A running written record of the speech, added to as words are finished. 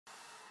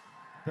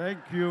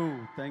Thank you.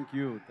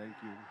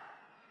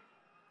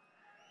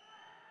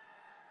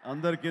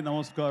 అందరికీ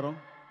నమస్కారం.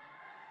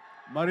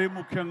 మరీ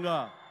ముఖ్యంగా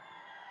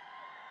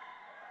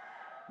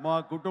మా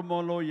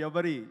కుటుంబంలో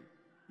ఎవరి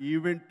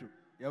ఈవెంట్,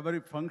 ఎవరి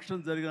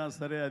ఫంక్షన్ జరిగినా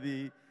సరే అది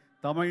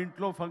తమ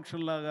ఇంట్లో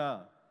ఫంక్షన్ లాగా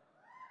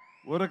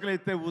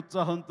ఉరకలైతే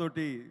ఉత్సాహంతో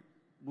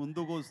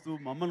ముందుకు వస్తూ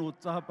మమ్మల్ని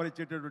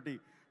ఉత్సాహపరిచేటటువంటి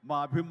మా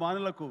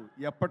అభిమానులకు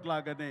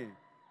ఎప్పట్లాగానే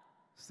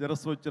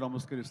శిరస్సు వచ్చి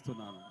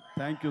నమస్కరిస్తున్నాను.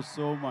 Thank you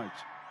so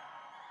much.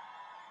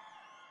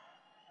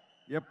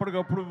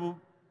 ఎప్పటికప్పుడు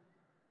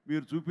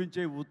మీరు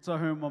చూపించే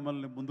ఉత్సాహం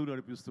మమ్మల్ని ముందుకు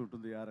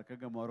నడిపిస్తుంటుంది. ఆ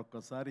రకంగా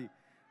మరొక్కసారి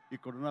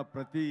ఇక్కడున్న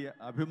ప్రతి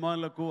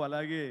అభిమానులకు,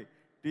 అలాగే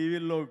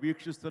టీవీల్లో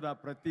వీక్షిస్తున్న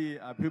ప్రతి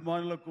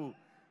అభిమానులకు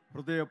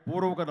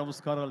హృదయపూర్వక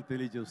నమస్కారాలు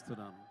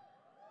తెలియజేస్తున్నాను.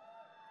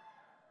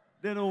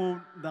 నేను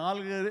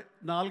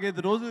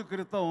నాలుగైదు రోజుల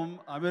క్రితం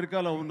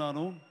అమెరికాలో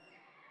ఉన్నాను.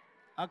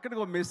 అక్కడికి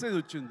ఒక మెసేజ్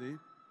వచ్చింది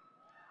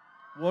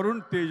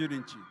వరుణ్ తేజ్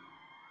నుంచి.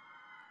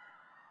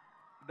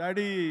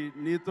 డాడీ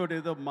నీతో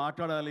ఏదో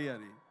మాట్లాడాలి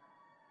అని.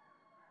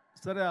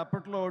 సరే,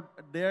 అప్పట్లో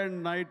డే అండ్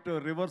నైట్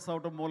రివర్స్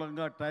అవటం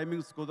మూలంగా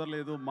టైమింగ్స్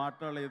కుదరలేదు,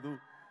 మాట్లాడలేదు.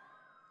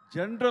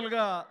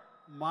 జనరల్గా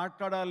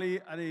మాట్లాడాలి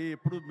అని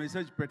ఎప్పుడు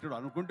మెసేజ్ పెట్టాడు.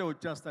 అనుకుంటే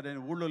వచ్చేస్తాడు,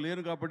 నేను ఊళ్ళో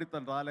లేను కాబట్టి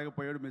తను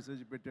రాలేకపోయాడు,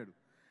 మెసేజ్ పెట్టాడు.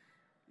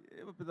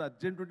 ఏమో పెద్ద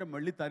అర్జెంట్ ఉంటే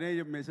మళ్ళీ తనే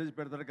మెసేజ్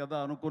పెడతాడు కదా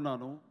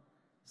అనుకున్నాను.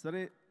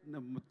 సరే,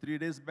 3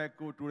 days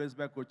బ్యాక్ 2 days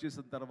బ్యాక్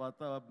వచ్చేసిన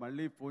తర్వాత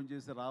మళ్ళీ ఫోన్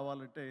చేసి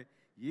రావాలంటే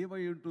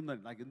ఏమై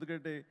ఉంటుందండి నాకు.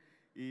 ఎందుకంటే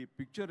ఈ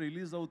పిక్చర్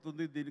రిలీజ్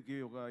అవుతుంది, దీనికి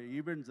ఒక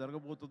ఈవెంట్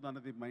జరగబోతుంది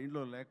అన్నది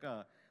మైండ్లో లేక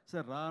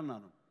సరే రా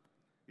అన్నాను.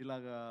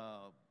 ఇలాగా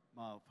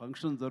మా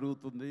ఫంక్షన్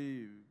జరుగుతుంది,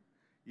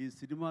 ఈ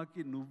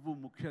సినిమాకి నువ్వు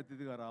ముఖ్య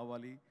అతిథిగా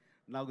రావాలి.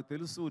 నాకు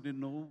తెలుసు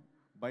నిన్ను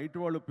బయట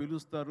వాళ్ళు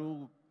పిలుస్తారు,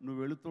 నువ్వు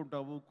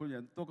వెళుతుంటావు, కొంచెం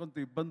ఎంతో కొంత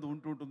ఇబ్బంది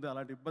ఉంటుంటుంది,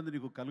 అలాంటి ఇబ్బంది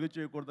నీకు కలుగ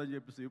చేయకూడదని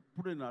చెప్పేసి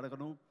ఎప్పుడు నేను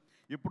అడగను.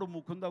 ఎప్పుడు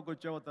ముకుందాకు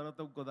వచ్చావో, తర్వాత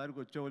ఇంకో దానికి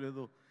వచ్చావో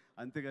లేదో,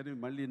 అంతేగాని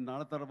మళ్ళీ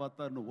నాళ్ళ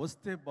తర్వాత నువ్వు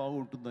వస్తే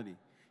బాగుంటుందని.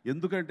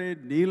 ఎందుకంటే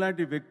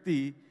నీలాంటి వ్యక్తి,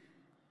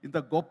 ఇంత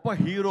గొప్ప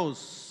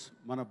హీరోస్,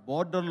 మన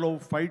బార్డర్లో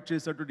ఫైట్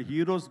చేసేటువంటి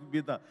హీరోస్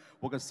మీద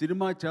ఒక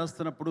సినిమా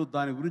చేస్తున్నప్పుడు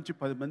దాని గురించి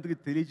 10 మందికి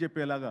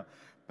తెలియజెప్పేలాగా,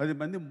 10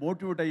 మంది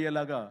మోటివేట్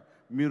అయ్యేలాగా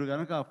మీరు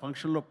కనుక ఆ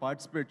ఫంక్షన్లో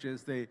పార్టిసిపేట్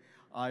చేస్తే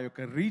ఆ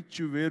యొక్క రీచ్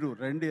వేరు.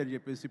 రండి అని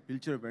చెప్పేసి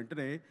పిలిచిన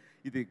వెంటనే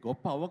ఇది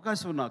గొప్ప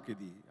అవకాశం నాకు.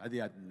 అది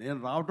నేను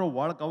రావడం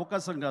వాళ్ళకి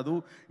అవకాశం కాదు.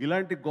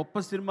 ఇలాంటి గొప్ప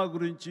సినిమా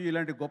గురించి,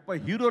 ఇలాంటి గొప్ప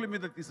హీరోల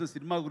మీద తీసిన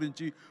సినిమా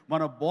గురించి,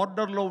 మన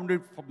బార్డర్లో ఉండే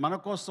మన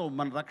కోసం,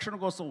 మన రక్షణ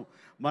కోసం,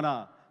 మన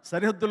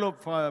సరిహద్దులో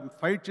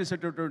ఫైట్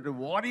చేసేటటువంటి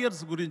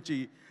వారియర్స్ గురించి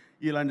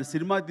ఇలాంటి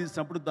సినిమా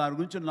తీసినప్పుడు దాని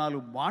గురించి 4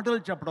 మాటలు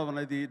చెప్పడం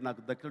అనేది నాకు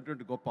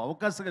దక్కినటువంటి గొప్ప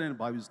అవకాశంగా నేను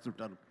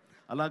భావిస్తుంటాను.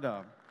 అలాగా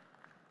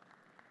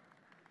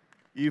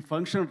ఈ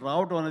ఫంక్షన్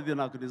రావడం అనేది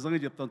నాకు నిజంగా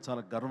చెప్తాను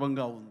చాలా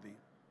గర్వంగా ఉంది.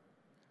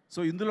 సో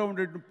ఇందులో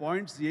ఉండే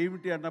పాయింట్స్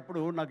ఏమిటి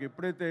అన్నప్పుడు, నాకు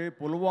ఎప్పుడైతే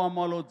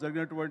పుల్వామాలో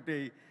జరిగినటువంటి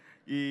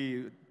ఈ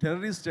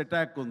టెర్రరిస్ట్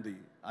అటాక్ ఉంది,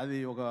 అది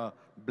ఒక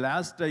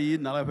బ్లాస్ట్ అయ్యి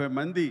 40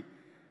 మంది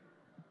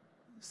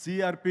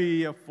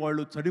సిఆర్పిఎఫ్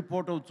వాళ్ళు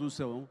చనిపోవటం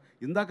చూసాము.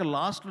 ఇందాక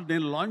లాస్ట్లో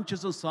నేను లాంచ్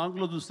చేసిన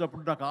సాంగ్లో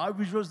చూసినప్పుడు నాకు ఆ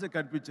విజువల్సే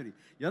కనిపించాయి.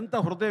 ఎంత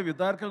హృదయ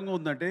విదారకంగా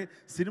ఉందంటే,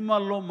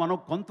 సినిమాల్లో మనం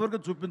కొంతవరకు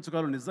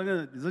చూపించగలం, నిజంగా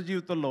నిజ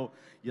జీవితంలో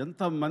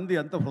ఎంతమంది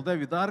ఎంత హృదయ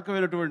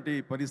విదారకమైనటువంటి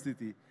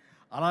పరిస్థితి.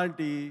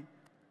 అలాంటి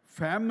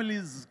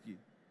ఫ్యామిలీస్కి,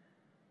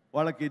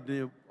 వాళ్ళకి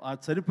ఆ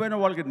చనిపోయిన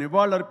వాళ్ళకి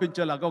నివాళులు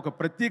అర్పించేలాగా ఒక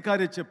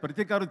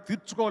ప్రతీకారం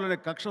తీర్చుకోవాలనే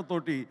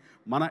కక్షతోటి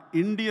మన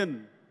ఇండియన్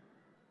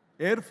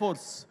ఎయిర్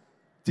ఫోర్స్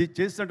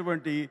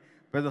చేసినటువంటి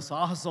పెద్ద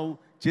సాహసం,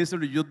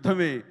 చేసిన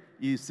యుద్ధమే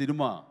ఈ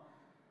cinema.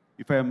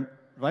 If I'm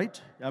right,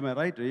 I'm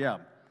right, yeah.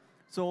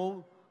 So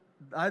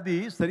అది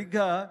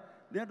సరిగ్గా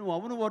నేను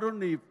అవును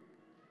వరుణ్,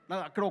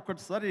 నాకు అక్కడ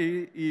ఒక్కసారి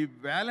ఈ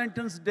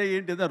వ్యాలంటైన్స్ డే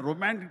ఏంటి, ఏదైనా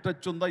రొమాంటిక్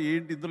టచ్ ఉందా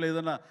ఏంటి, ఇందులో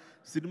ఏదైనా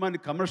సినిమాని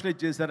కమర్షియలైజ్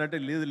చేశారంటే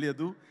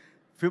లేదు.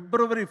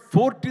 February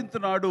 14th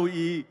నాడు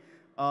ఈ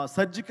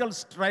సర్జికల్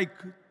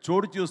స్ట్రైక్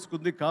చోటు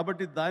చేసుకుంది.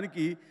 కాబట్టి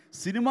దానికి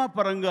సినిమా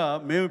పరంగా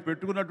మేము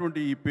పెట్టుకున్నటువంటి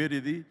ఈ పేరు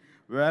ఇది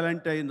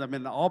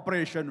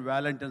ఆపరేషన్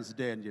వ్యాలంటైన్స్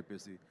డే అని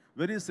చెప్పేసి.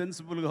 వెరీ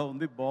సెన్సిబుల్గా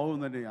ఉంది,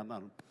 బాగుందని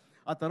అన్నాను.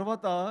 ఆ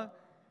తర్వాత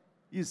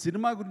ఈ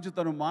సినిమా గురించి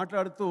తను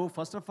మాట్లాడుతూ,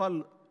 first of all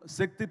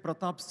Shakti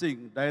Pratap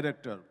Singh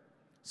director.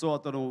 So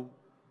అతను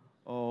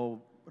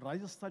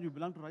Rajasthan, you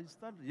belong to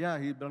Rajasthan? Yeah,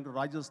 he belong to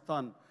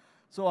Rajasthan.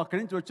 So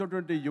అక్కడి నుంచి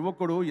వచ్చినటువంటి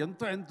యువకుడు,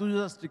 ఎంతో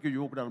ఎంతూజియాస్టిక్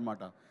యువకుడు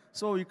అనమాట.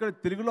 సో ఇక్కడ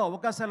తెలుగులో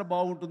అవకాశాలు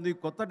బాగుంటుంది,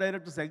 కొత్త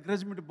డైరెక్టర్స్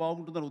ఎంకరేజ్మెంట్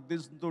బాగుంటుందనే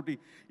ఉద్దేశంతో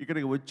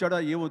ఇక్కడికి వచ్చాడా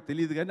ఏమో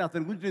తెలియదు. కానీ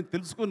అతని గురించి నేను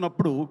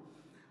తెలుసుకున్నప్పుడు,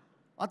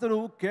 అతను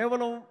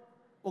కేవలం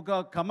ఒక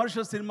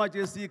కమర్షియల్ సినిమా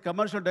చేసి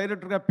కమర్షియల్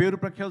డైరెక్టర్గా పేరు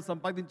ప్రఖ్యాలు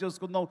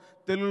సంపాదించేసుకుందాం,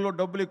 తెలుగులో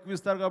డబ్బులు ఎక్కువ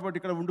ఇస్తారు కాబట్టి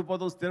ఇక్కడ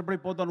ఉండిపోదాం,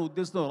 స్థిరపడిపోదాం అనే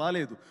ఉద్దేశంతో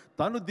రాలేదు.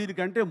 తను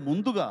దీనికంటే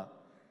ముందుగా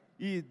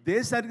ఈ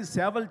దేశానికి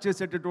సేవలు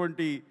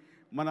చేసేటటువంటి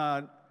మన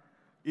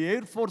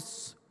ఎయిర్ ఫోర్స్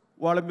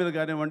వాళ్ళ మీద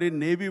కానివ్వండి,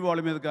 నేవీ వాళ్ళ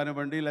మీద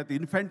కానివ్వండి, లేకపోతే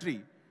ఇన్ఫెంట్రీ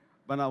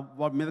మన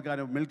వాళ్ళ మీద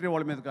కానివ్వండి, మిలిటరీ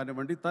వాళ్ళ మీద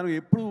కానివ్వండి, తను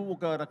ఎప్పుడూ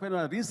ఒక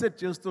రకమైన రీసెర్చ్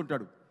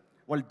చేస్తుంటాడు,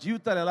 వాళ్ళ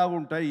జీవితాలు ఎలా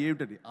ఉంటాయి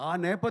ఏమిటని. ఆ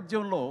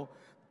నేపథ్యంలో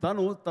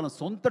తను తన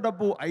సొంత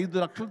డబ్బు 5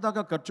 లక్షల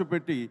దాకా ఖర్చు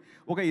పెట్టి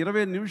ఒక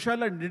 20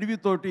 నిమిషాల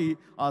నిడివితోటి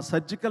ఆ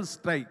సర్జికల్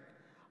స్ట్రైక్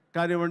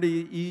కానివ్వండి,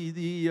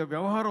 ఇది ఈ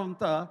వ్యవహారం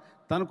అంతా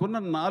తనకున్న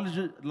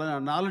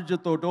నాలెడ్జ్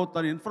తోటో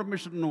తన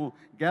ఇన్ఫర్మేషన్ను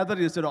గ్యాదర్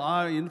చేశాడు. ఆ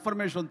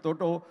ఇన్ఫర్మేషన్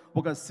తోటో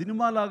ఒక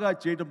సినిమాలాగా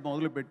చేయడం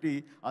మొదలుపెట్టి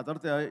ఆ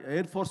తర్వాత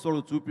ఎయిర్ ఫోర్స్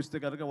వాళ్ళకి చూపిస్తే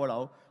కనుక వాళ్ళు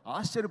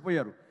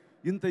ఆశ్చర్యపోయారు.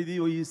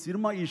 ఈ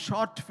సినిమా, ఈ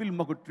షార్ట్ ఫిల్మ్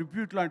ఒక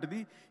ట్రిబ్యూట్ లాంటిది,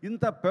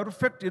 ఇంత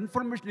పెర్ఫెక్ట్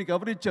ఇన్ఫర్మేషన్ నీకు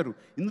ఎవరు ఇచ్చారు,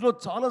 ఇందులో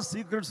చాలా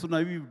సీక్రెట్స్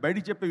ఉన్నాయి,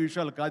 బయటికి చెప్పే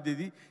విషయాలు కాదు,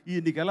 ఇది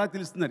నీకు ఎలా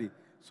తెలుస్తుందని.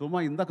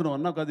 సోమా, ఇందాక నువ్వు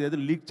అన్నావు కాదు ఏదో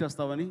లీక్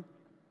చేస్తావని,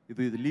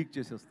 ఇది లీక్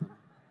చేసేస్తాను.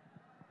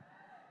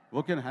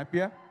 ఓకేనా?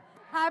 హ్యాపీయా?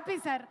 Happy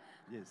sir.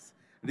 ఎస్,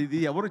 ఇది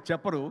ఎవరు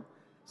చెప్పరు,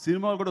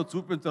 సినిమా కూడా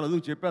చూపించారు,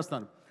 అందుకు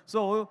చెప్పేస్తాను. సో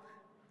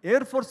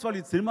ఎయిర్ ఫోర్స్ వాళ్ళు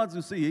ఈ సినిమా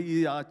చూసి,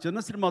 ఆ చిన్న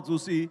సినిమా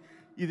చూసి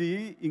ఇది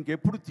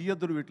ఇంకెప్పుడు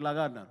తీయొద్దు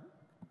వీటిలాగా అన్నారు.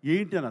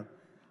 ఏంటి అన్నారు.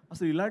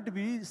 అసలు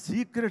ఇలాంటివి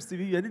సీక్రెట్స్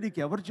ఇవన్నీ నీకు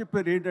ఎవరు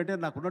చెప్పారు ఏంటంటే,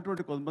 నాకు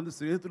ఉన్నటువంటి కొంతమంది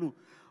స్నేహితులు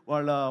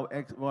వాళ్ళ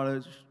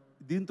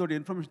దీంతో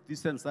ఇన్ఫర్మేషన్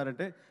తీశాను సార్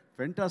అంటే,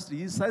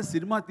 ఫెంటాస్టిక్, ఈసారి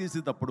సినిమా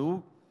తీసేటప్పుడు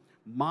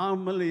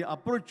మమ్మల్ని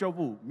అప్రోచ్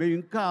అవ్వు, మేము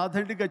ఇంకా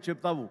ఆథెంటిక్గా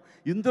చెప్తాము,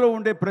 ఇందులో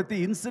ఉండే ప్రతి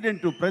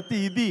ఇన్సిడెంట్, ప్రతి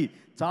ఇది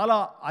చాలా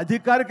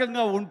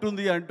అధికారికంగా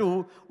ఉంటుంది అంటూ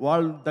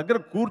వాళ్ళ దగ్గర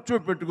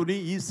కూర్చోపెట్టుకుని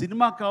ఈ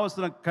సినిమాకి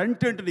కావాల్సిన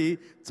కంటెంట్ని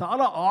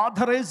చాలా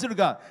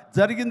ఆథరైజ్డ్గా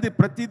జరిగింది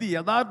ప్రతిదీ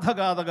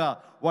యథార్థగాథగా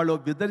వాళ్ళు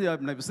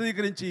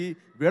విశదీకరించి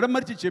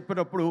విడమర్చి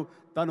చెప్పినప్పుడు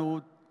తను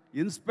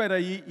ఇన్స్పైర్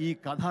అయ్యి ఈ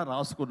కథ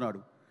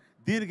రాసుకున్నాడు.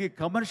 దీనికి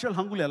కమర్షియల్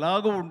హంగులు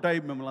ఎలాగో ఉంటాయి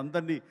మిమ్మల్ని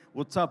అందరినీ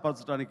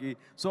ఉత్సాహపరచడానికి.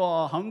 సో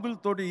ఆ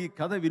హంగులతోటి ఈ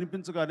కథ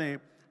వినిపించగానే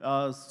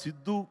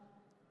సిద్ధు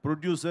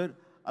ప్రొడ్యూసర్,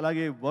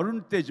 అలాగే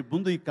వరుణ్ తేజ్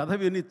ముందు ఈ కథ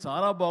విని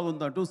చాలా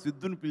బాగుందంటూ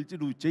సిద్ధుని పిలిచి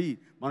నువ్వు చెయ్యి,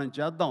 మనం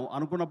చేద్దాం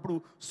అనుకున్నప్పుడు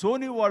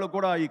సోనీ వాళ్ళు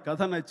కూడా ఈ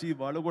కథ నచ్చి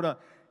వాళ్ళు కూడా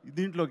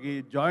దీంట్లోకి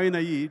జాయిన్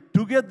అయ్యి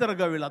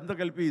టుగెదర్గా వీళ్ళందరూ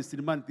కలిపి ఈ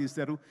సినిమాని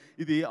తీశారు.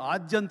 ఇది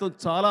ఆద్యంతం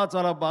చాలా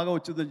చాలా బాగా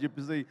వచ్చిందని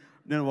చెప్పేసి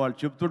నేను వాళ్ళు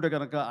చెప్తుంటే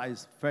కనుక ఐ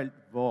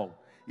ఫెల్ట్ వావ్,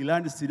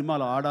 ఇలాంటి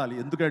సినిమాలు ఆడాలి.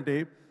 ఎందుకంటే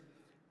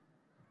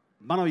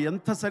మనం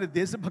ఎంత సరే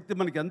దేశభక్తి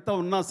మనకి ఎంత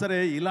ఉన్నా సరే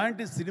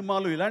ఇలాంటి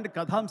సినిమాలు, ఇలాంటి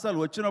కథాంశాలు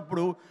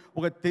వచ్చినప్పుడు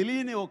ఒక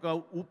తెలియని ఒక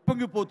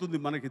ఉప్పొంగిపోతుంది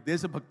మనకి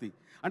దేశభక్తి.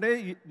 అంటే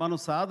మనం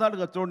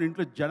సాధారణంగా చూడండి,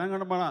 ఇంట్లో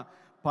జనగణమన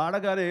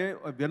పాడగానే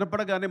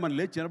వినపడగానే మనం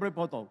లేచి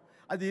నిలబడిపోతాం.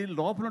 అది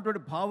లోపల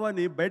ఉన్నటువంటి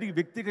భావాన్ని బయటికి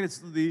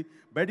వ్యక్తీకరిస్తుంది,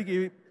 బయటికి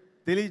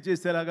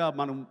తెలియచేసేలాగా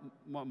మనం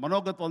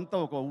మనోగతం అంతా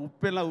ఒక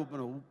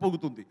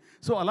ఉప్పొంగుతుంది.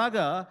 సో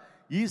అలాగా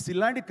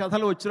ఇలాంటి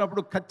కథలు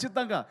వచ్చినప్పుడు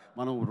ఖచ్చితంగా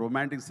మనం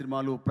రొమాంటిక్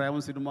సినిమాలు, ప్రేమ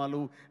సినిమాలు,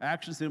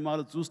 యాక్షన్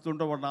సినిమాలు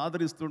చూస్తుంటాం, వాళ్ళని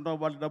ఆదరిస్తుంటాం,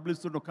 వాళ్ళకి డబ్బులు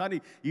ఇస్తుంటాం. కానీ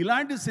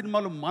ఇలాంటి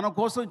సినిమాలు మన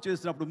కోసం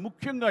చేసినప్పుడు,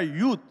 ముఖ్యంగా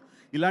యూత్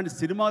ఇలాంటి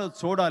సినిమాలు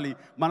చూడాలి.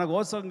 మన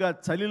కోసంగా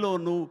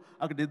చలిలోనూ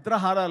అక్కడ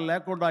నిద్రాహారాలు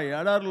లేకుండా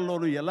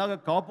ఏడారుల్లోనూ ఎలాగ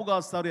కాపు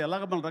కాస్తారు,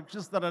 ఎలాగ మనం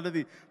రక్షిస్తారు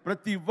అనేది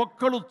ప్రతి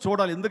ఒక్కరు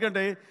చూడాలి.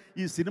 ఎందుకంటే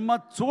ఈ సినిమా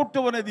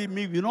చూడటం అనేది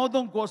మీ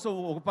వినోదం కోసం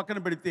ఒక పక్కన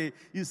పెడితే,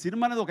 ఈ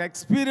సినిమా అనేది ఒక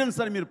ఎక్స్పీరియన్స్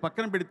అని మీరు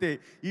పక్కన పెడితే,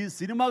 ఈ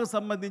సినిమాకు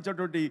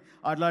సంబంధించినటువంటి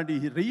అలాంటి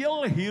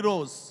రియల్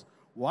హీరోస్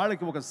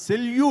వాళ్ళకి ఒక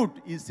సెల్యూట్.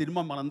 ఈ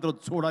సినిమా మనందరం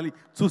చూడాలి,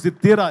 చూసి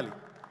తీరాలి.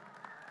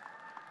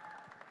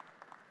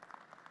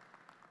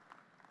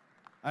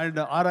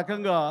 అండ్ ఆ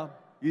రకంగా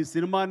ఈ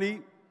సినిమాని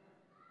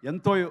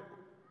ఎంతో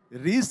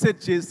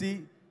రీసెర్చ్ చేసి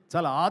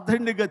చాలా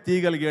ఆథెంటిక్గా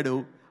తీయగలిగాడు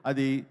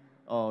అది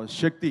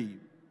శక్తి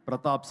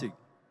ప్రతాప్ సింగ్.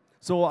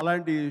 సో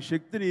అలాంటి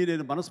శక్తిని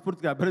నేను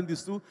మనస్ఫూర్తిగా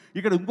అభినందిస్తూ,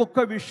 ఇక్కడ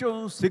ఇంకొక విషయం,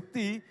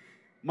 శక్తి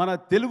మన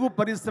తెలుగు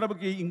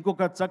పరిశ్రమకి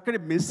ఇంకొక చక్కటి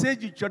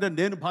మెసేజ్ ఇచ్చాడని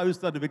నేను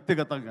భావిస్తాను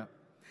వ్యక్తిగతంగా.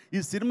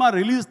 ఈ సినిమా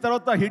రిలీజ్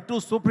తర్వాత హిట్,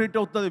 సూపర్ హిట్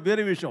అవుతుంది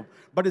వేరే విషయం.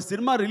 బట్ ఈ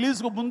సినిమా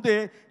రిలీజ్కు ముందే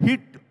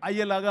హిట్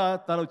అయ్యేలాగా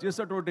తను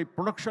చేసేటువంటి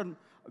ప్రొడక్షన్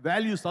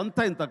వాల్యూస్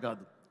అంతా ఇంత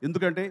కాదు.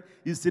 ఎందుకంటే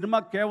ఈ సినిమా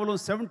కేవలం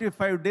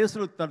 75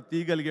 డేస్లో తను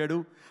తీయగలిగాడు.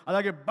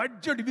 అలాగే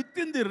budget with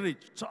in the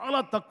rich, చాలా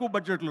తక్కువ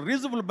బడ్జెట్లో,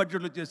 రీజనబుల్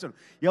బడ్జెట్లో చేశాడు.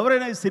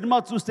 ఎవరైనా ఈ సినిమా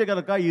చూస్తే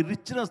కనుక, ఈ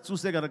రిచ్నెస్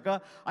చూస్తే కనుక,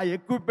 ఆ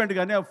ఎక్విప్మెంట్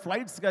కానీ, ఆ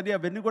ఫ్లైట్స్ కానీ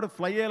అవన్నీ కూడా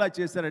ఫ్లై అయ్యేలా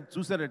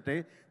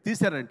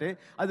తీశారంటే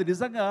అది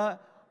నిజంగా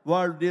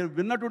వాళ్ళు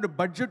విన్నటువంటి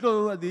బడ్జెట్లో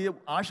అది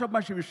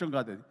ఆషామాషి విషయం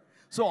కాదు అది.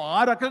 సో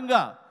ఆ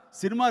రకంగా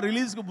సినిమా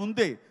రిలీజ్కి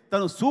ముందే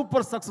తను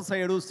సూపర్ సక్సెస్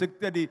అయ్యాడు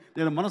శక్తి అని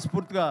నేను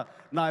మనస్ఫూర్తిగా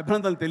నా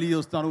అభినందనలు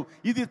తెలియజేస్తాను.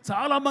 ఇది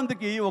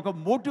చాలామందికి ఒక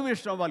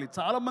మోటివేషన్ అవ్వాలి,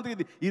 చాలామందికి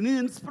ఇది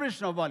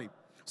ఇన్స్పిరేషన్ అవ్వాలి.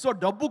 సో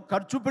డబ్బు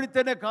ఖర్చు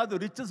పెడితేనే కాదు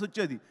రిచ్నెస్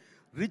వచ్చేది.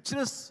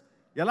 రిచ్నెస్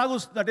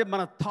ఎలాగొస్తుందంటే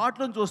మన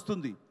థాట్ నుంచి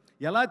వస్తుంది.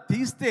 ఎలా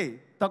తీస్తే,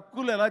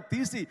 తక్కువలో ఎలా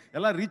తీసి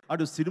ఎలా రిచ్,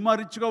 అటు సినిమా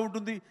రిచ్గా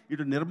ఉంటుంది,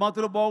 ఇటు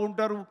నిర్మాతలు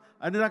బాగుంటారు,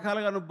 అన్ని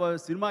రకాలుగా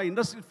సినిమా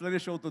ఇండస్ట్రీ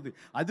ఫ్లరిష్ అవుతుంది.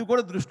 అది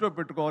కూడా దృష్టిలో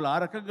పెట్టుకోవాలి. ఆ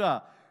రకంగా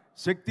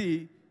శక్తి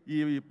ఈ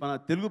మన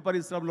తెలుగు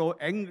పరిశ్రమలో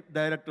యంగ్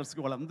డైరెక్టర్స్కి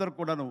వాళ్ళందరూ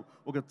కూడాను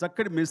ఒక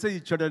చక్కటి మెసేజ్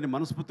ఇచ్చాడని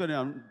మనస్ఫూర్తిగా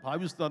నేను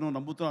భావిస్తాను,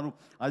 నమ్ముతున్నాను.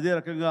 అదే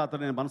రకంగా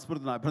అతను నేను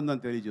మనస్ఫూర్తిని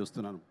అభినందన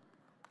తెలియజేస్తున్నాను.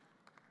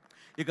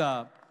 ఇక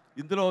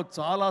ఇందులో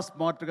చాలా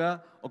స్మార్ట్గా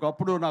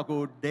ఒకప్పుడు నాకు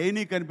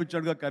డైనీ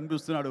కనిపించాడుగా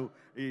కనిపిస్తున్నాడు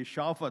ఈ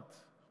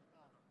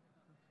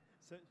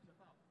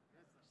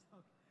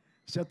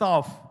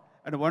శతాఫ్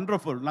అండ్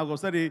వండర్ఫుల్. నాకు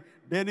ఒకసారి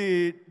డేనీ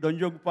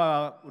డొంజోగ్పా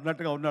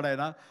ఉన్నట్టుగా ఉన్నాడు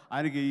ఆయన.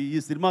 ఆయనకి ఈ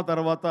సినిమా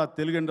తర్వాత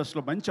తెలుగు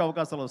ఇండస్ట్రీలో మంచి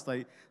అవకాశాలు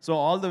వస్తాయి. So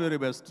all the very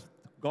best.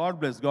 God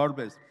bless, God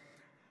bless.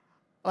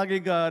 అలాగే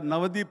ఇంకా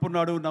నవదీప్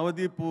ఉన్నాడు.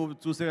 నవదీప్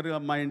చూసేగా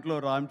మా ఇంట్లో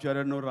రామ్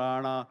చరణ్,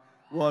 రాణా,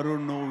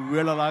 వరుణ్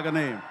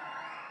వీళ్ళలాగానే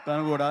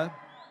తను కూడా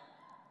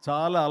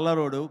చాలా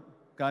అల్లరోడు.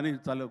 కానీ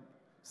చాలా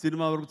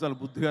సినిమా వరకు చాలా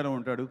బుద్ధిగానే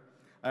ఉంటాడు.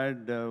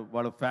 అండ్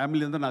వాళ్ళ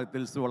ఫ్యామిలీ అంతా నాకు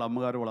తెలుసు, వాళ్ళ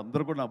అమ్మగారు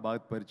వాళ్ళందరూ కూడా నాకు బాగా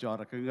పరిచయం. ఆ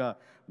రకంగా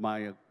మా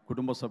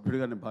కుటుంబ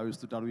సభ్యుడిగా నేను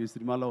భావిస్తుంటాను. ఈ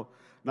సినిమాలో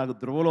నాకు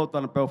ధ్రువలో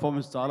తన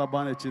పెర్ఫార్మెన్స్ చాలా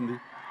బాగా నచ్చింది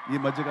ఈ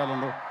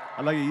మధ్యకాలంలో.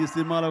 అలాగే ఈ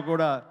సినిమాలో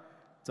కూడా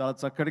చాలా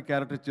చక్కటి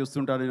క్యారెక్టర్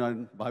చేస్తుంటానని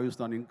నేను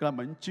భావిస్తాను. ఇంకా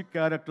మంచి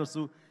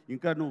క్యారెక్టర్స్,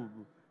 ఇంకా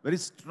నువ్వు వెరీ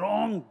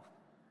స్ట్రాంగ్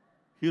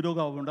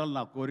హీరోగా ఉండాలి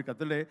నా కోరిక.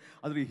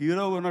 అసలు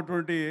హీరోగా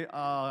ఉన్నటువంటి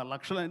ఆ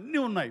లక్షణాలు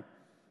అన్నీ ఉన్నాయి.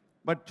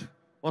 బట్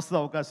వస్తుంది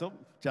అవకాశం,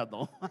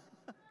 చేద్దాం.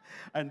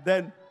 అండ్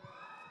దెన్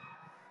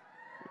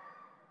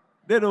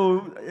నేను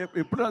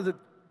ఎప్పుడు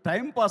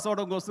టైం పాస్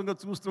అవడం కోసంగా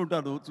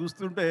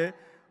చూస్తుంటే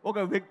ఒక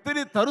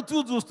వ్యక్తిని తరచూ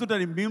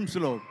చూస్తుంటాను ఈ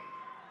మీమ్స్లో.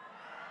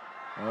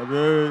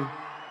 అదే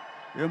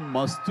ఏం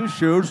మస్తు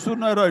షేడ్స్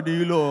ఉన్నారా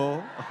నీలో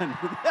అని.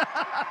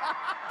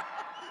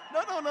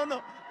 నో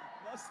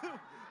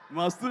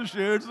మస్తు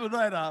షేడ్స్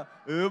ఉన్నాయరా,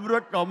 ఏమ్రో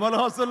కమల్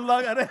హాసన్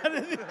లాగానే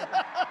అనేది.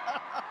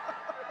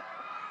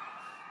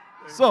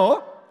 సో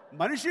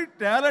మనిషి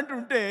టాలెంట్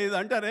ఉంటే ఇది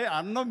అంటారే,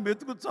 అన్నం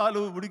మెతుకు చాలు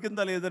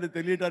ఉడికిందా లేదని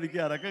తెలియడానికి.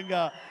 ఆ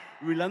రకంగా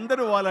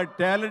వీళ్ళందరూ వాళ్ళ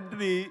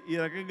టాలెంట్ని ఈ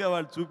రకంగా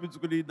వాళ్ళు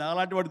చూపించుకుని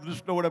నాలాంటి వాడి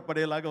దృష్టిలో కూడా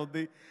పడేలాగా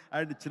ఉంది.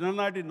 అండ్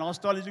చిన్ననాటి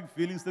నాస్టాలజిక్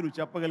ఫీలింగ్స్ నువ్వు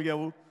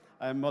చెప్పగలిగావు.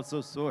 I'm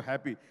also so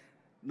happy.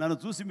 నన్ను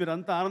చూసి మీరు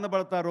అంత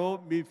ఆనందపడతారో,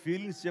 మీ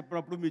ఫీలింగ్స్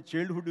చెప్పినప్పుడు, మీ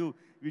చైల్డ్హుడ్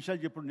విషయాలు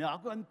చెప్పినప్పుడు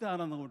నాకు అంతే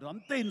ఆనందంగా ఉంటుంది,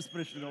 అంతే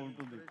ఇన్స్పిరేషన్గా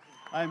ఉంటుంది.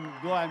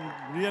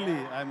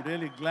 I'm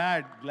really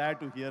glad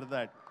to hear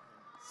that.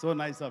 So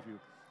nice of you.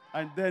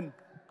 And then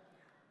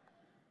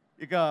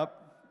ఇక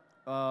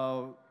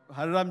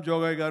హరిరామ్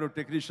జోగయ్య గారు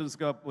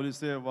టెక్నీషియన్స్గా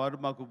పోలిస్తే వారు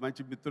మాకు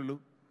మంచి మిత్రులు.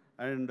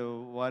 అండ్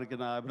వారికి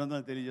నా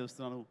అభినందన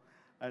తెలియజేస్తున్నాను.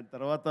 అండ్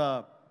తర్వాత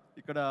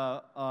ఇక్కడ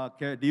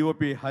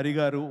డిఓపి హరి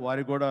గారు,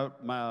 వారికి కూడా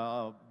మా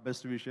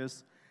బెస్ట్ విషెస్.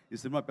 ఈ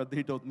సినిమా పెద్ద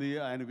హిట్ అవుతుంది,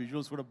 ఆయన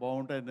విజువల్స్ కూడా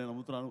బాగుంటాయని నేను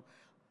నమ్ముతున్నాను.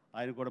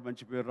 ఆయన కూడా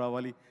మంచి పేరు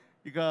రావాలి.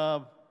 ఇక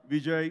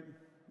విజయ్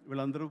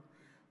వీళ్ళందరూ,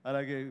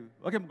 అలాగే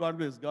ఓకే, గాడ్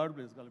బ్లెస్.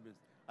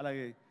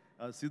 అలాగే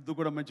సిద్ధు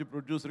కూడా మంచి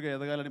ప్రొడ్యూసర్గా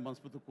ఎదగాలని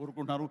మనస్ఫూర్తిగా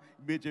కోరుకుంటున్నాను.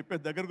 మీరు చెప్పే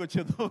దగ్గరకు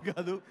వచ్చేదో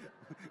కాదు.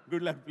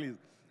 Good luck please.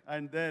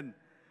 And then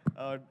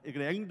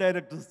ఇక్కడ యంగ్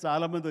డైరెక్టర్స్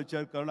చాలామంది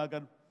వచ్చారు,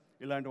 కరుణాకర్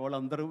ఇలాంటి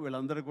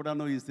వీళ్ళందరూ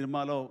కూడాను ఈ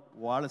సినిమాలో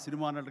వాళ్ళ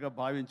సినిమా అన్నట్టుగా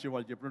భావించి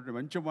వాళ్ళు చెప్పినటువంటి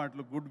మంచి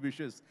మాటలు, గుడ్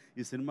విషెస్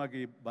ఈ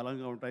సినిమాకి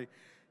బలంగా ఉంటాయి.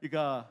 ఇక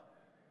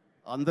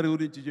అందరి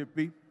గురించి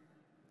చెప్పి,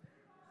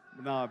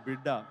 నా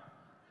బిడ్డ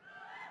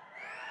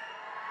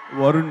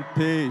వరుణ్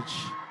తేజ్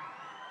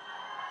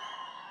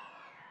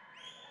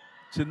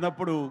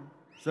చిన్నప్పుడు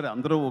సరే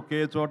అందరూ ఒకే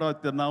చోట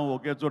తిన్నాము,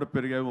 ఒకే చోట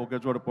పెరిగాము, ఒకే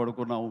చోట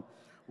పడుకున్నాము.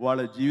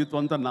 వాళ్ళ జీవితం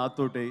అంతా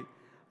నాతోటే.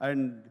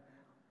 అండ్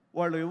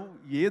వాళ్ళు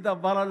ఏది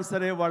అవ్వాలని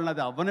సరే వాళ్ళని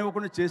అది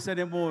అవ్వనివ్వకుండా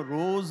చేశానేమో.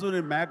 రోజు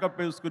నేను మేకప్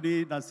వేసుకుని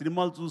నా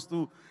సినిమాలు చూస్తూ,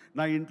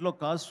 నా ఇంట్లో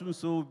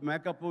కాస్ట్యూమ్స్,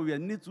 మేకప్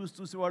ఇవన్నీ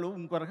చూసి వాళ్ళు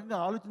ఇంకో రకంగా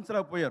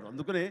ఆలోచించలేకపోయారు.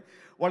 అందుకనే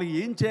వాళ్ళకి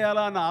ఏం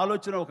చేయాలా అన్న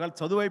ఆలోచన ఒకవేళ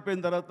చదువు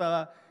అయిపోయిన తర్వాత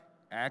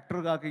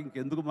యాక్టర్ కాక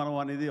ఇంకెందుకు మనం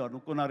అనేది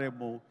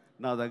అనుకున్నారేమో.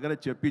 నా దగ్గర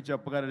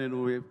చెప్పగానే నేను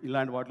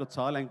ఇలాంటి వాటిలో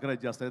చాలా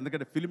ఎంకరేజ్ చేస్తాను.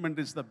 ఎందుకంటే film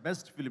industry the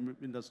best film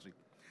industry.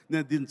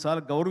 నేను దీన్ని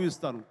చాలా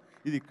గౌరవిస్తాను.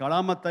 ఇది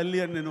కళామ తల్లి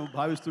అని నేను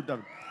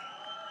భావిస్తుంటాను.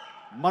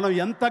 మనం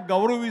ఎంత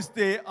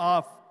గౌరవిస్తే ఆ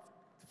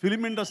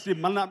ఫిల్మ్ ఇండస్ట్రీ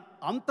మన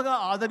అంతగా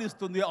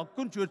ఆదరిస్తుంది,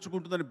 హక్కును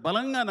చేర్చుకుంటుందని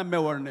బలంగా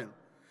నమ్మేవాడు నేను.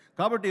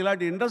 కాబట్టి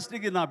ఇలాంటి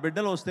ఇండస్ట్రీకి నా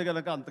బిడ్డలు వస్తే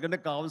కనుక అంతకంటే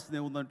కావాల్సింది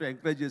ఏముందంటూ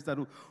ఎంకరేజ్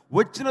చేస్తాను.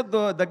 వచ్చిన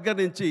దగ్గర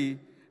నుంచి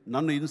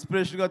నన్ను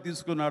ఇన్స్పిరేషన్గా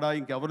తీసుకున్నాడా,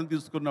 ఇంకెవరిని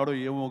తీసుకున్నాడో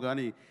ఏమో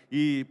కానీ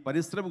ఈ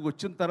పరిశ్రమకు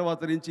వచ్చిన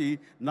తర్వాత నుంచి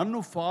నన్ను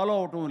ఫాలో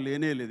అవటం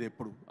లేదు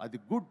ఎప్పుడు. అది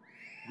గుడ్.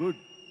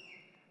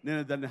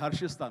 నేను దాన్ని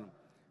హర్షిస్తాను.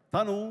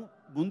 తను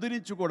ముందు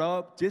నుంచి కూడా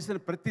చేసిన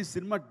ప్రతి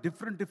సినిమా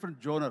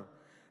డిఫరెంట్ జోనర్.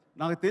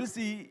 నాకు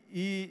తెలిసి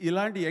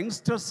ఇలాంటి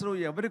యంగ్స్టర్స్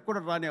ఎవరికి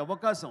కూడా రాని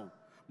అవకాశం,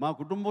 మా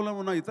కుటుంబంలో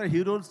ఉన్న ఇతర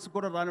హీరోస్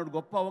కూడా రాని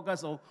గొప్ప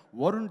అవకాశం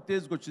వరుణ్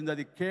తేజ్కి వచ్చింది.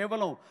 అది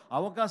కేవలం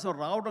అవకాశం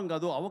రావడం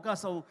కాదు,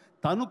 అవకాశం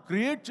తను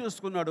క్రియేట్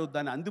చేసుకున్నాడు,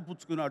 దాన్ని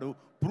అందిపుచ్చుకున్నాడు,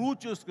 ప్రూవ్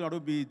చేసుకున్నాడు,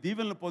 మీ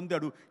దీవెనలు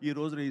పొందాడు. ఈ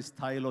రోజున ఈ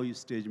స్థాయిలో ఈ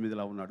స్టేజ్ మీద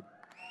ఇలా ఉన్నాడు.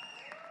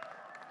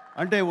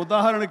 అంటే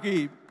ఉదాహరణకి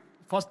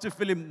ఫస్ట్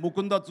ఫిలిం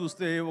ముకుంద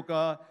చూస్తే ఒక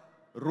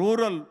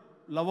రూరల్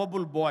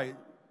లవబుల్ బాయ్.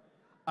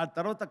 ఆ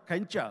తర్వాత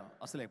కంచా,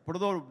 అసలు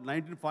ఎప్పుడుదో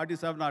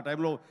 1947 ఆ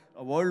టైంలో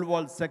వరల్డ్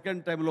వార్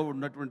సెకండ్ టైంలో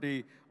ఉన్నటువంటి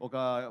ఒక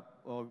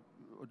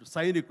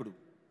సైనికుడు,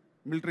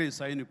 మిలిటరీ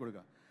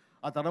సైనికుడుగా.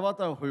 ఆ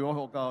తర్వాత ఒక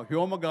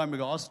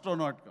హ్యోమగామిగా,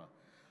 ఆస్ట్రోనాట్గా.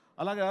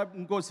 అలాగా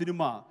ఇంకో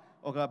సినిమా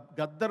ఒక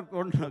గద్దర్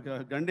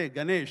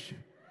గణేష్,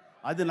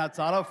 అది నా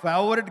చాలా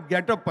ఫేవరెట్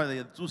గెటప్. అది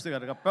చూస్తే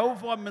కనుక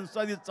పెర్ఫార్మెన్స్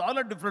అది చాలా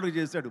డిఫరెంట్గా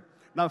చేశాడు.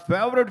 నా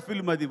ఫేవరెట్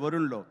ఫిల్మ్ అది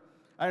వరుణ్లో.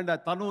 అండ్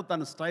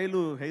తన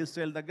స్టైలు, హెయిర్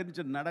స్టైల్ దగ్గర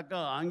నుంచి నడక,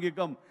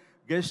 ఆంగికం,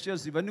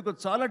 గెస్టర్స్ ఇవన్నీ కూడా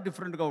చాలా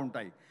డిఫరెంట్గా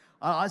ఉంటాయి.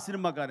 ఆ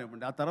సినిమా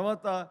కానివ్వండి. ఆ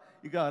తర్వాత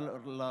ఇక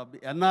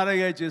ఎన్ఆర్ఐ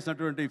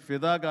చేసినటువంటి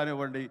ఫిదా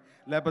కానివ్వండి,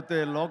 లేకపోతే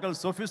లోకల్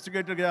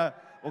సొఫిస్టికేటెడ్గా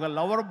ఒక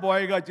లవర్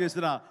బాయ్గా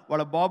చేసిన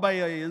వాళ్ళ బాబాయ్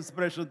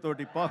ఇన్స్పిరేషన్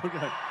తోటి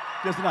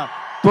చేసిన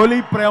తొలి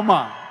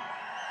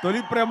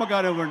ప్రేమ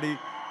కానివ్వండి.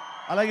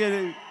 అలాగే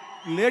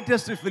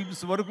లేటెస్ట్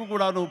ఫిల్మ్స్ వరకు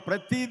కూడాను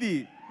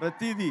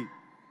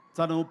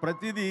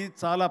ప్రతిదీ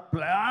చాలా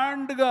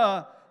ప్లాన్డ్గా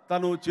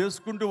తను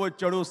చేసుకుంటూ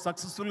వచ్చాడు,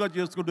 సక్సెస్ఫుల్గా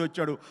చేసుకుంటూ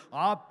వచ్చాడు.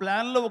 ఆ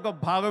ప్లాన్లో ఒక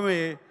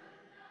భాగమే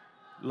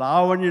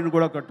లావణ్యను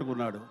కూడా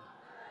కట్టుకున్నాడు.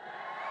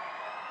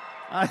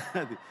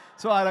 అది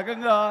సో ఆ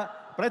రకంగా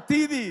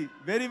ప్రతిదీ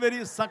వెరీ వెరీ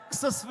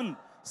సక్సెస్ఫుల్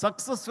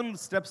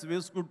స్టెప్స్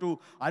వేసుకుంటూ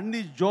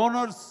అన్ని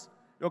జోనర్స్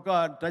యొక్క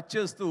టచ్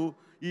చేస్తూ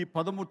ఈ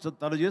 13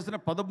 తను చేసిన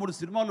 13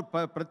 సినిమాలు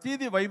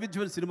ప్రతిదీ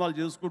వైవిధ్యమైన సినిమాలు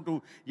చేసుకుంటూ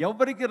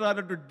ఎవరికి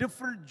రానట్టు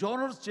డిఫరెంట్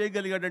జోనర్స్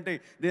చేయగలిగాడంటే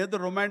నేనేదో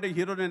రొమాంటిక్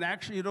హీరో, నేను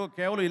యాక్షన్ హీరో,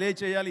 కేవలం ఇలా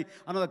చేయాలి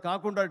అన్నది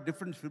కాకుండా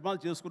డిఫరెంట్ సినిమాలు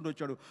చేసుకుంటూ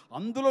వచ్చాడు.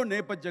 అందులో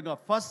నేపథ్యంగా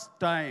ఫస్ట్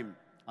టైం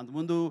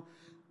అంతకుముందు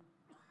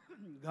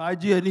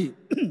గాజీ అని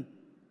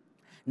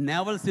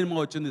నేవల్ సినిమా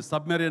వచ్చింది,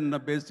 సబ్మెరీన్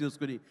బేస్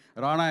చేసుకుని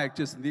రాణా యాక్ట్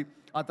చేసింది.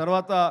 ఆ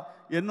తర్వాత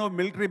ఎన్నో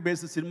మిలిటరీ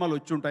బేస్డ్ సినిమాలు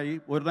వచ్చి ఉంటాయి,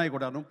 ఉన్నాయి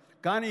కూడాను.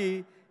 కానీ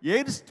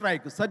air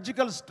strike,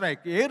 surgical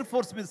strike, air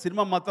force మీద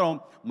సినిమా మాత్రం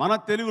మన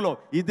తెలుగులో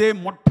ఇదే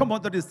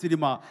మొట్టమొదటి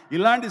సినిమా.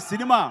 ఇలాంటి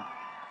సినిమా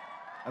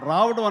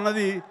రావడం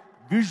అన్నది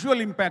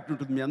విజువల్ ఇంపాక్ట్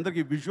ఉంటుంది, మీ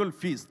అందరికీ విజువల్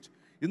ఫీస్ట్.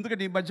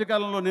 ఎందుకంటే ఈ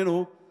మధ్యకాలంలో నేను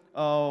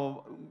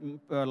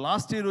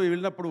లాస్ట్ ఇయర్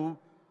వెళ్ళినప్పుడు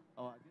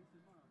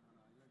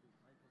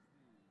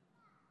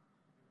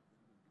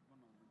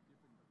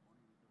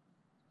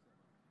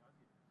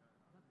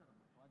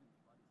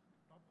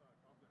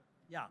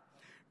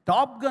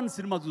టాప్ గన్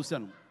సినిమా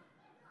చూశాను.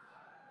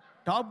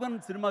 టాప్ గన్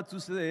సినిమా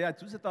చూస్తే అది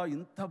చూసే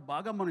ఇంత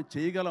బాగా మనం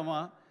చేయగలమా,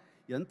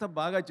 ఎంత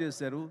బాగా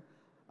చేశారు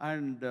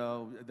అండ్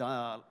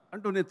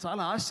అంటూ నేను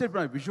చాలా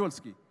ఆశ్చర్యపోయాను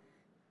విజువల్స్కి.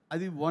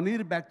 అది 1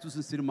 year బ్యాక్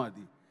చూసిన సినిమా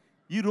అది.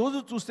 ఈరోజు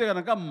చూస్తే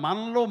కనుక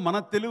మనలో మన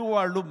తెలుగు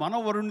వాళ్ళు, మన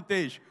వరుణ్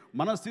తేజ్,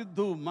 మన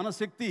సిద్ధు, మన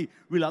శక్తి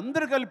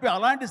వీళ్ళందరూ కలిపి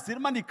అలాంటి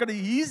సినిమాని ఇక్కడ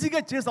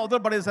ఈజీగా చేసి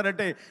అవతల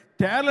పడేశారంటే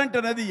టాలెంట్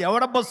అనేది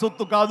ఎవడబ్బా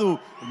సొత్తు కాదు,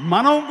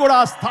 మనం కూడా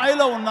ఆ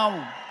స్థాయిలో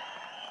ఉన్నాము.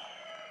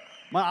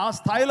 ఆ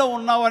స్థాయిలో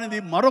ఉన్నావు అనేది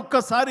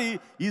మరొక్కసారి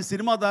ఈ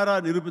సినిమా ద్వారా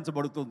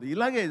నిరూపించబడుతుంది.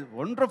 ఇలాగే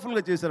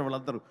వండర్ఫుల్గా చేశారు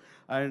వాళ్ళందరూ.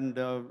 అండ్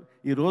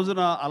ఈ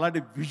రోజున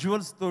అలాంటి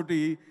విజువల్స్ తోటి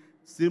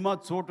సినిమా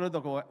చూడలేదు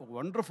ఒక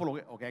వండర్ఫుల్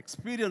ఒక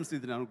ఎక్స్పీరియన్స్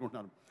ఇది నేను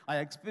అనుకుంటున్నాను. ఆ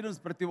ఎక్స్పీరియన్స్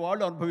ప్రతి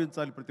వాళ్ళు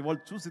అనుభవించాలి, ప్రతి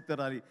వాళ్ళు చూసి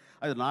తినాలి.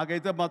 అది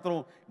నాకైతే మాత్రం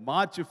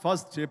March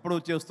 1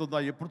 ఎప్పుడో చేస్తుందా,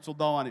 ఎప్పుడు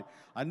చూద్దామని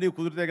అన్నీ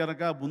కుదిరితే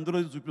కనుక ముందు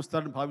రోజు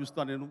చూపిస్తానని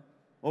భావిస్తాను నేను.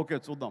 ఓకే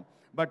చూద్దాం.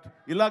 బట్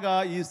ఇలాగా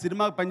ఈ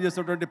సినిమాకి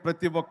పనిచేసేటువంటి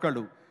ప్రతి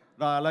ఒక్కళ్ళు,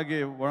 అలాగే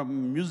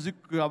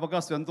మ్యూజిక్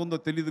అవకాశం ఎంత ఉందో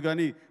తెలియదు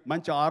కానీ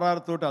మంచి RR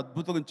తోటి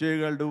అద్భుతంగా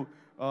చేయగలడు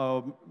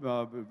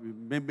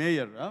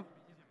mayor,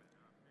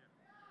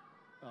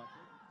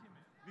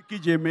 Vicky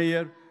J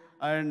mayor.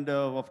 And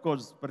of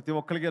course ప్రతి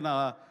ఒక్కరికి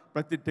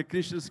ప్రతి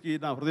టెక్నీషియన్స్కి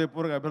నా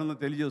హృదయపూర్వక అభినందన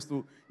తెలియజేస్తూ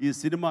ఈ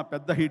సినిమా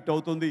పెద్ద హిట్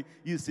అవుతుంది.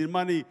 ఈ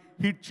సినిమాని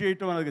హిట్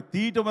చేయటం అనేది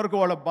తీయటం వరకు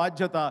వాళ్ళ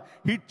బాధ్యత.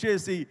 హిట్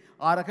చేసి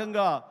ఆ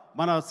రకంగా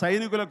మన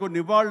సైనికులకు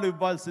నివాళులు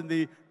ఇవ్వాల్సింది,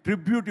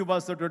 ట్రిబ్యూట్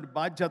ఇవ్వాల్సినటువంటి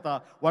బాధ్యత,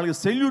 వాళ్ళకి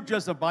సెల్యూట్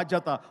చేసే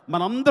బాధ్యత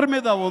మనందరి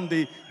మీద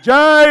ఉంది.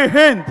 జై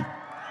హింద్.